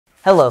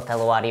Hello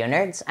fellow audio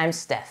nerds, I'm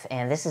Steph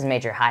and this is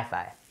Major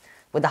Hi-Fi.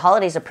 With the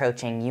holidays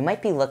approaching, you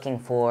might be looking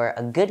for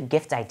a good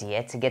gift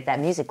idea to get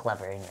that music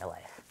lover in your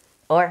life.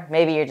 Or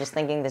maybe you're just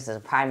thinking this is a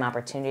prime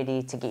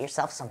opportunity to get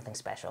yourself something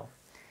special.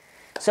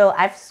 So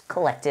I've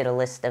collected a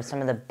list of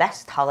some of the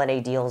best holiday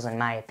deals in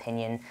my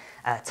opinion,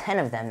 10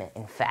 of them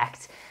in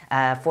fact,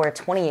 for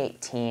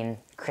 2018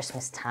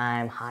 Christmas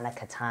time,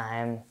 Hanukkah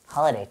time,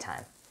 holiday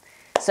time.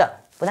 So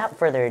without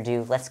further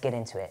ado, let's get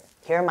into it.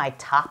 Here are my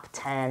top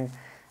 10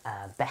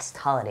 best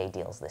holiday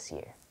deals this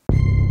year.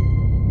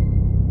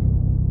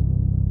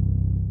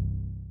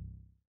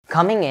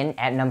 Coming in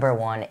at number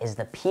 1 is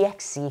the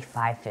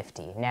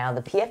PXC-550. Now,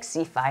 the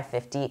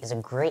PXC-550 is a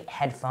great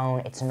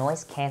headphone. It's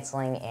noise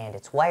canceling and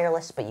it's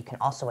wireless, but you can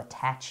also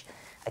attach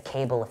a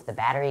cable if the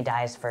battery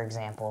dies, for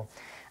example.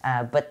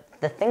 But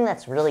the thing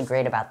that's really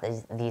great about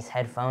these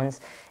headphones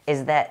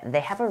is that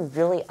they have a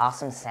really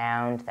awesome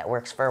sound that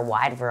works for a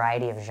wide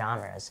variety of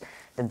genres.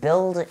 The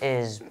build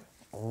is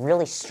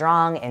really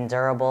strong and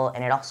durable,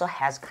 and it also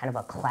has kind of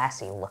a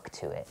classy look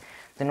to it.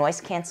 The noise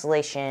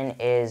cancellation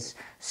is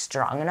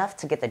strong enough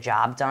to get the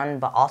job done,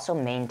 but also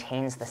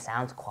maintains the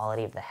sound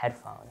quality of the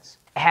headphones.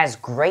 It has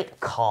great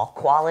call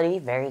quality,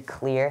 very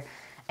clear,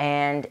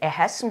 and it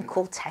has some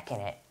cool tech in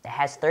it. It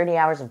has 30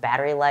 hours of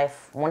battery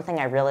life. One thing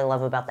I really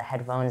love about the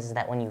headphones is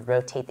that when you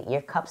rotate the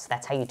ear cups,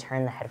 that's how you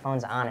turn the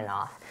headphones on and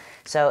off.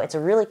 So it's a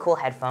really cool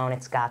headphone.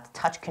 It's got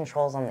touch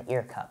controls on the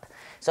ear cup.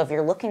 So if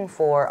you're looking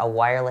for a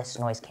wireless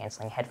noise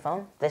canceling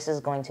headphone, this is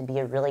going to be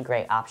a really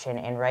great option.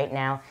 And right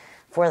now,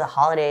 for the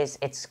holidays,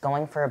 it's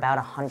going for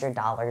about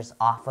 $100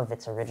 off of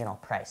its original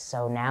price.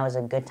 So now is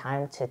a good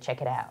time to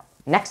check it out.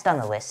 Next on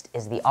the list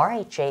is the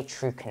RHA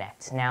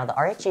TrueConnect. Now, the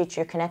RHA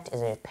TrueConnect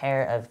is a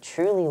pair of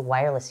truly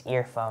wireless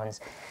earphones,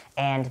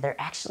 and they're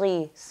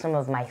actually some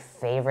of my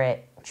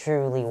favorite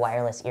truly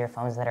wireless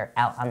earphones that are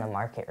out on the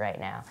market right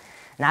now.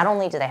 Not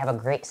only do they have a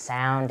great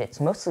sound, it's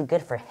mostly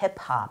good for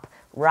hip-hop,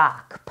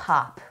 rock,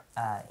 pop,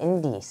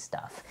 indie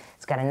stuff.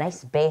 It's got a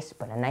nice bass,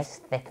 but a nice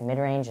thick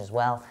mid-range as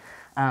well.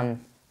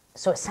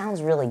 So it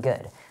sounds really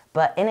good.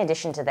 But in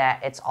addition to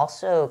that, it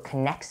also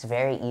connects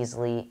very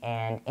easily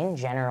and in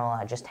general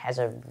just has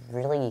a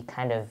really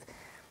kind of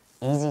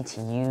easy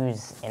to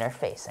use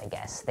interface, I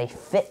guess. They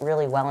fit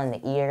really well in the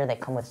ear. They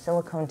come with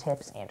silicone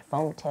tips and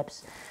foam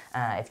tips.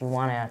 If you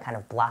want to kind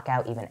of block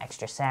out even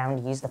extra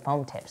sound, use the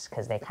foam tips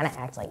because they kind of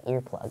act like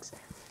earplugs.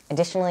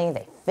 Additionally,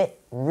 they fit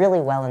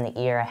really well in the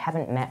ear. I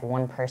haven't met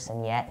one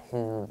person yet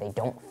who they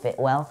don't fit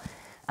well.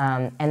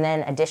 And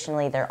then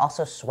additionally, they're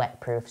also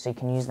sweat-proof, so you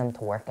can use them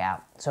to work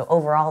out. So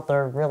overall,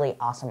 they're a really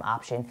awesome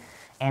option.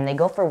 And they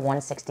go for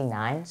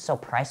 $169, so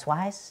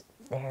price-wise,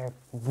 they're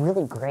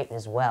really great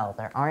as well.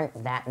 There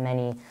aren't that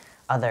many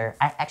other,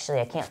 actually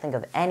I can't think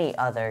of any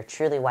other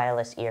truly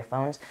wireless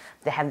earphones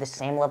that have the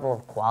same level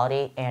of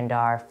quality and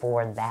are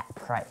for that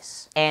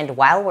price. And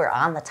while we're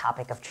on the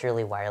topic of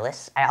truly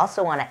wireless, I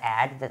also want to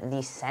add that the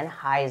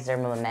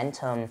Sennheiser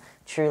Momentum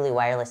truly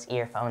wireless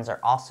earphones are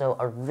also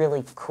a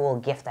really cool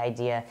gift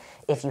idea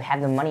if you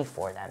have the money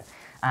for them.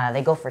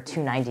 They go for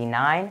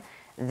 $299.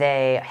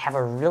 They have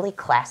a really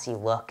classy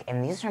look,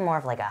 and these are more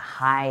of like a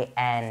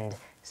high-end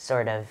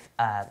sort of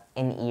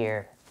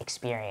in-ear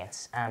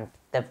experience.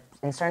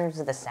 In terms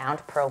of the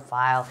sound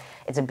profile,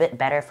 it's a bit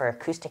better for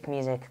acoustic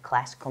music,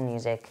 classical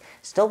music,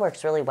 still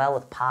works really well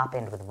with pop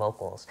and with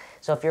vocals.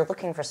 So if you're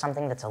looking for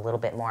something that's a little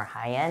bit more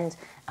high-end,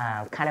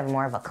 kind of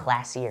more of a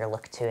classier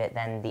look to it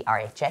than the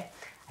RHA,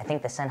 I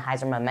think the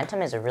Sennheiser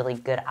Momentum is a really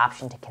good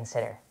option to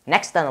consider.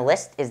 Next on the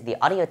list is the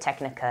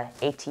Technica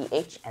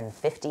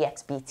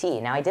ATH-50XBT.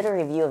 Now I did a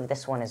review of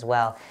this one as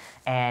well,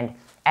 and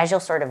as you'll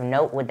sort of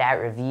note with that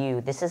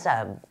review, this is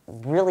a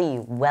really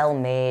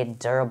well-made,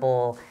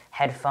 durable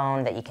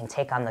headphone that you can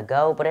take on the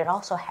go, but it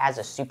also has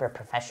a super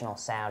professional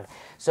sound.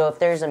 So if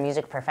there's a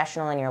music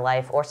professional in your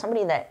life or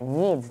somebody that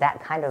needs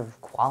that kind of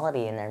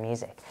quality in their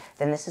music,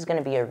 then this is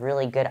going to be a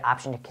really good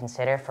option to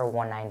consider for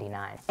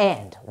 $199.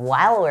 And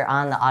while we're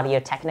on the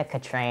Audio-Technica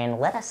train,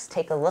 let us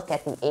take a look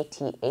at the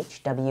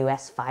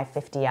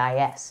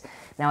ATH-550IS.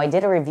 Now I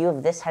did a review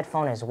of this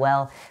headphone as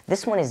well.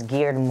 This one is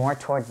geared more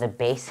towards the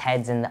bass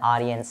heads in the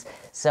audience.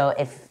 So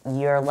if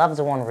your loved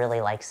one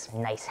really likes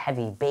nice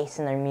heavy bass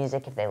in their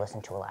music, if they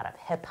listen to a lot of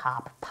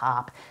hip-hop,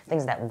 pop,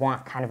 things that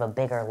want kind of a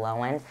bigger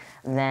low end,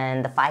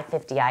 then the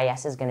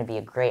 550IS is going to be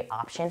a great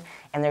option.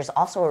 And there's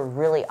also a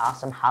really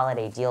awesome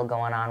holiday deal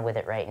going on with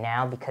it right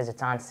now because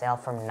it's on sale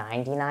from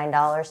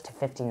 $99 to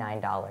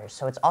 $59.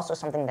 So it's also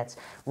something that's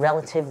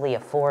relatively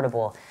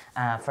affordable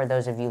for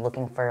those of you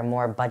looking for a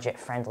more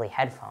budget-friendly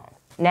headphone.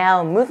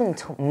 Now, moving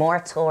more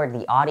toward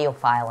the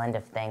audiophile end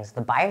of things,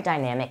 the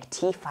Beyerdynamic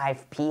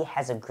T5p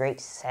has a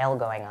great sale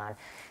going on.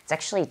 It's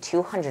actually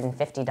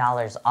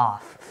 $250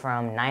 off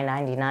from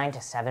 $999 to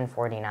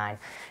 $749.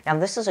 Now,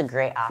 this is a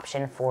great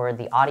option for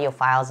the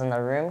audiophiles in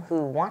the room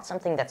who want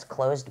something that's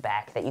closed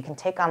back that you can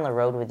take on the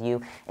road with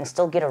you and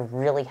still get a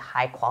really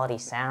high quality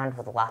sound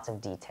with lots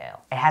of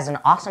detail. It has an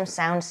awesome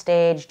sound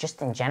stage,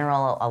 just in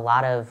general, a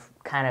lot of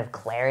kind of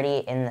clarity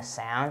in the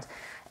sound.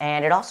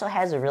 And it also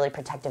has a really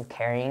protective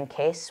carrying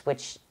case,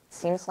 which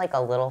seems like a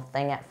little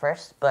thing at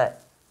first,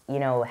 but you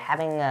know,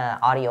 having an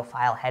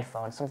audiophile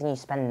headphone, something you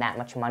spend that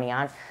much money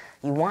on,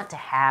 you want to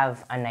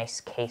have a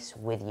nice case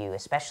with you,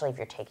 especially if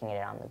you're taking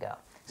it on the go.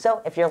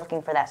 So if you're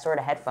looking for that sort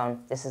of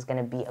headphone, this is going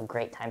to be a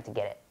great time to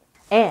get it.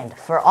 And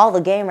for all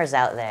the gamers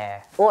out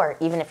there, or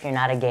even if you're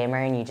not a gamer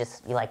and you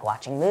like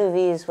watching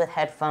movies with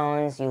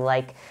headphones, you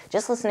like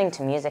just listening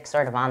to music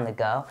sort of on the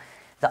go,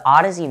 the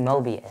Audeze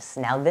Mobius.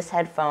 Now this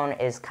headphone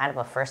is kind of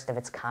a first of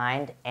its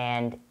kind,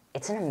 and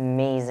it's an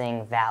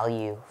amazing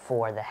value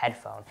for the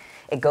headphone.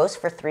 It goes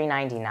for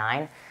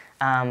 $399,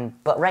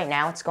 but right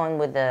now it's going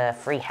with the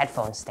free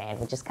headphone stand,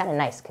 which is kind of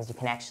nice because you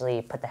can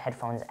actually put the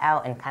headphones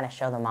out and kind of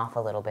show them off a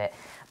little bit.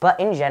 But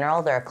in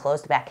general, they're a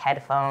closed back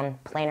headphone,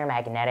 planar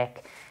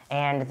magnetic,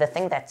 and the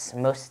thing that's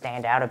most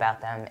stand out about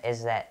them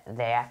is that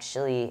they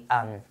actually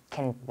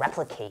can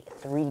replicate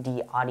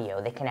 3D audio.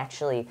 They can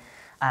actually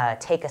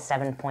take a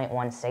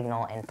 7.1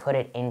 signal and put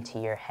it into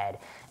your head.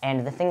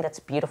 And the thing that's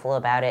beautiful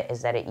about it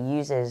is that it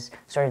uses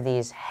sort of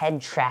these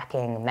head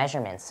tracking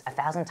measurements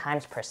 1,000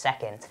 times per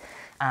second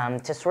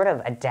to sort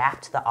of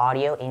adapt the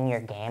audio in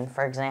your game,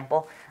 for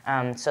example,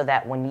 so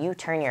that when you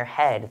turn your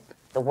head,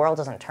 the world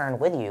doesn't turn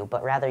with you,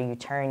 but rather you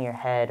turn your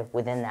head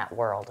within that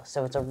world.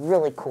 So it's a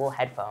really cool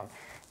headphone.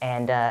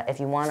 And if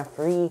you want a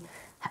free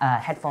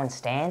headphone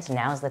stand,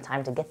 now's the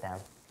time to get them.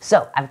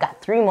 So I've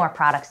got 3 more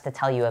products to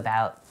tell you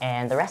about,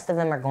 and the rest of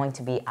them are going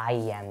to be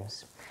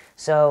IEMs.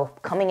 So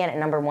coming in at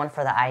number 1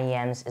 for the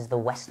IEMs is the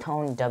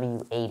Westone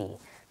W80.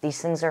 These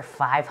things are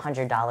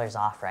 $500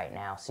 off right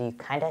now, so you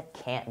kind of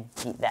can't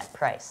beat that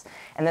price.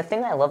 And the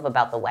thing I love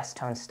about the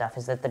Westone stuff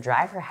is that the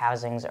driver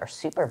housings are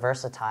super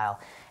versatile,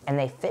 and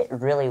they fit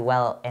really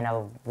well in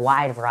a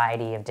wide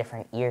variety of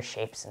different ear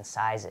shapes and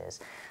sizes.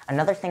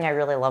 Another thing I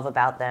really love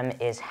about them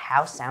is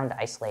how sound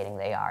isolating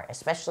they are,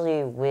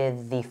 especially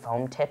with the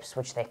foam tips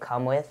which they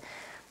come with.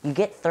 You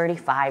get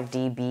 35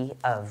 dB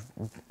of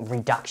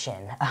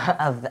reduction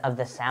of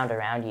the sound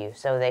around you.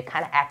 So they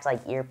kind of act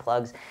like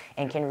earplugs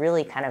and can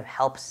really kind of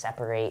help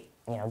separate,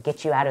 you know,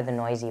 get you out of the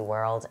noisy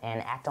world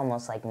and act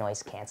almost like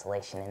noise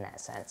cancellation in that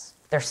sense.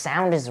 Their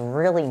sound is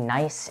really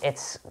nice.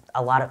 There's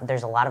a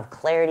lot of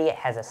clarity. It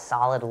has a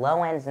solid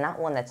low end, not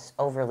one that's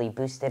overly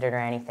boosted or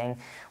anything,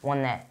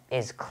 one that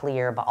is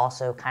clear but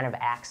also kind of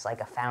acts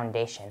like a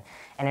foundation.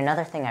 And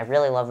another thing I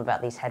really love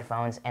about these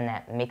headphones and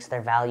that makes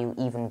their value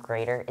even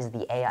greater is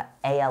the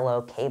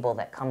ALO cable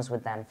that comes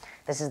with them.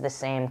 This is the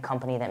same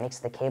company that makes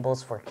the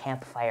cables for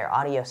campfire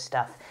audio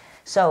stuff.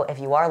 So if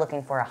you are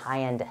looking for a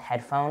high-end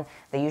headphone,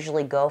 they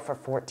usually go for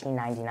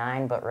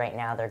 $14.99, but right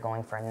now they're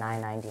going for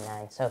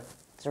 $9.99. So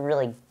it's a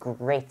really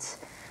great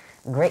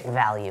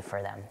value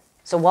for them.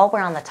 So while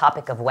we're on the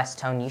topic of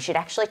Westone, you should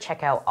actually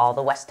check out all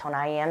the Westone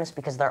IEMs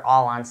because they're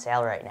all on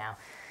sale right now.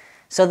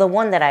 So the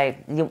one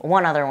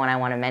other one I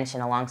want to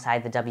mention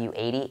alongside the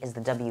W80 is the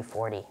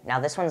W40.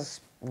 Now this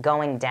one's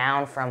going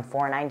down from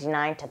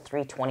 $499 to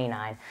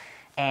 $329.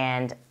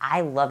 And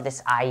I love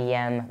this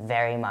IEM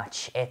very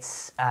much.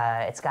 It's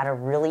got a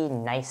really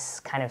nice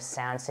kind of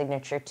sound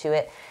signature to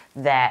it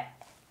that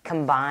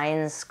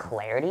combines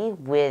clarity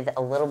with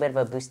a little bit of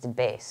a boosted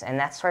bass, and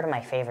that's sort of my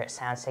favorite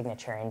sound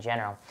signature in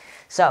general.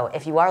 So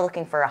if you are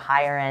looking for a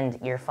higher end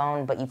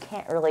earphone but you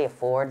can't really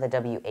afford the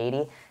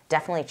W80,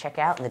 definitely check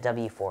out the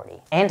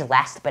W40. And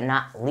last but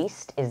not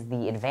least is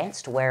the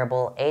advanced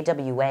wearable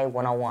AWA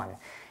 101.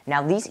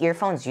 Now these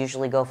earphones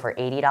usually go for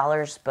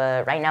 $80,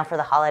 but right now for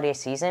the holiday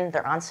season,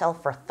 they're on sale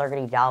for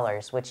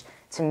 $30, which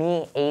to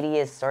me, $80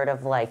 is sort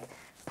of like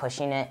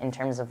pushing it in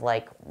terms of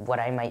like what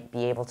I might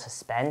be able to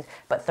spend,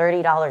 but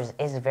 $30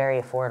 is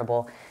very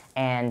affordable.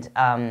 And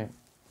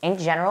in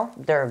general,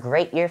 they're a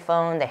great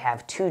earphone. They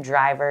have 2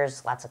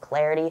 drivers, lots of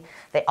clarity.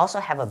 They also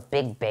have a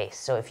big bass,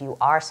 so if you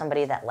are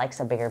somebody that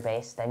likes a bigger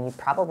bass, then you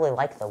probably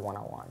like the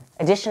 101.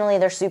 Additionally,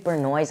 they're super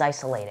noise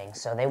isolating,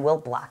 so they will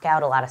block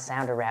out a lot of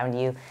sound around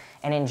you,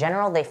 and in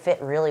general, they fit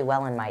really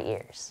well in my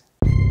ears.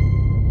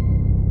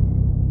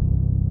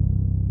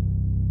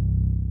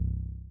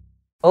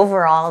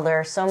 Overall, there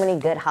are so many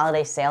good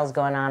holiday sales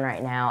going on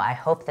right now. I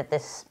hope that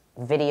this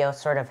video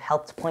sort of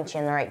helped point you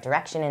in the right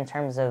direction in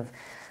terms of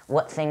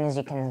what things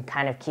you can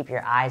kind of keep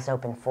your eyes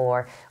open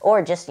for,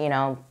 or just, you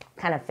know,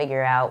 kind of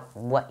figure out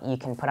what you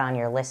can put on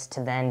your list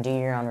to then do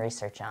your own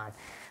research on.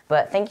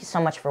 But thank you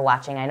so much for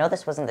watching. I know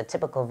this wasn't the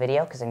typical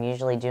video because I'm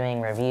usually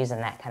doing reviews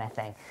and that kind of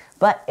thing.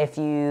 But if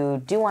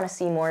you do want to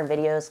see more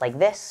videos like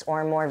this,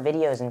 or more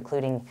videos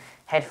including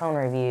headphone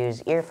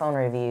reviews, earphone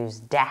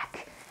reviews,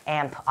 DAC,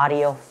 amp,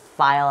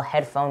 audiophile,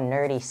 headphone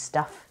nerdy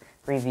stuff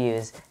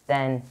reviews,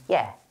 then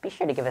yeah, be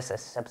sure to give us a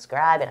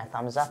subscribe and a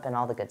thumbs up and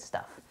all the good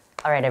stuff.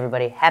 All right,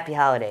 everybody, happy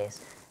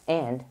holidays,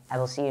 and I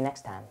will see you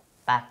next time.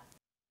 Bye.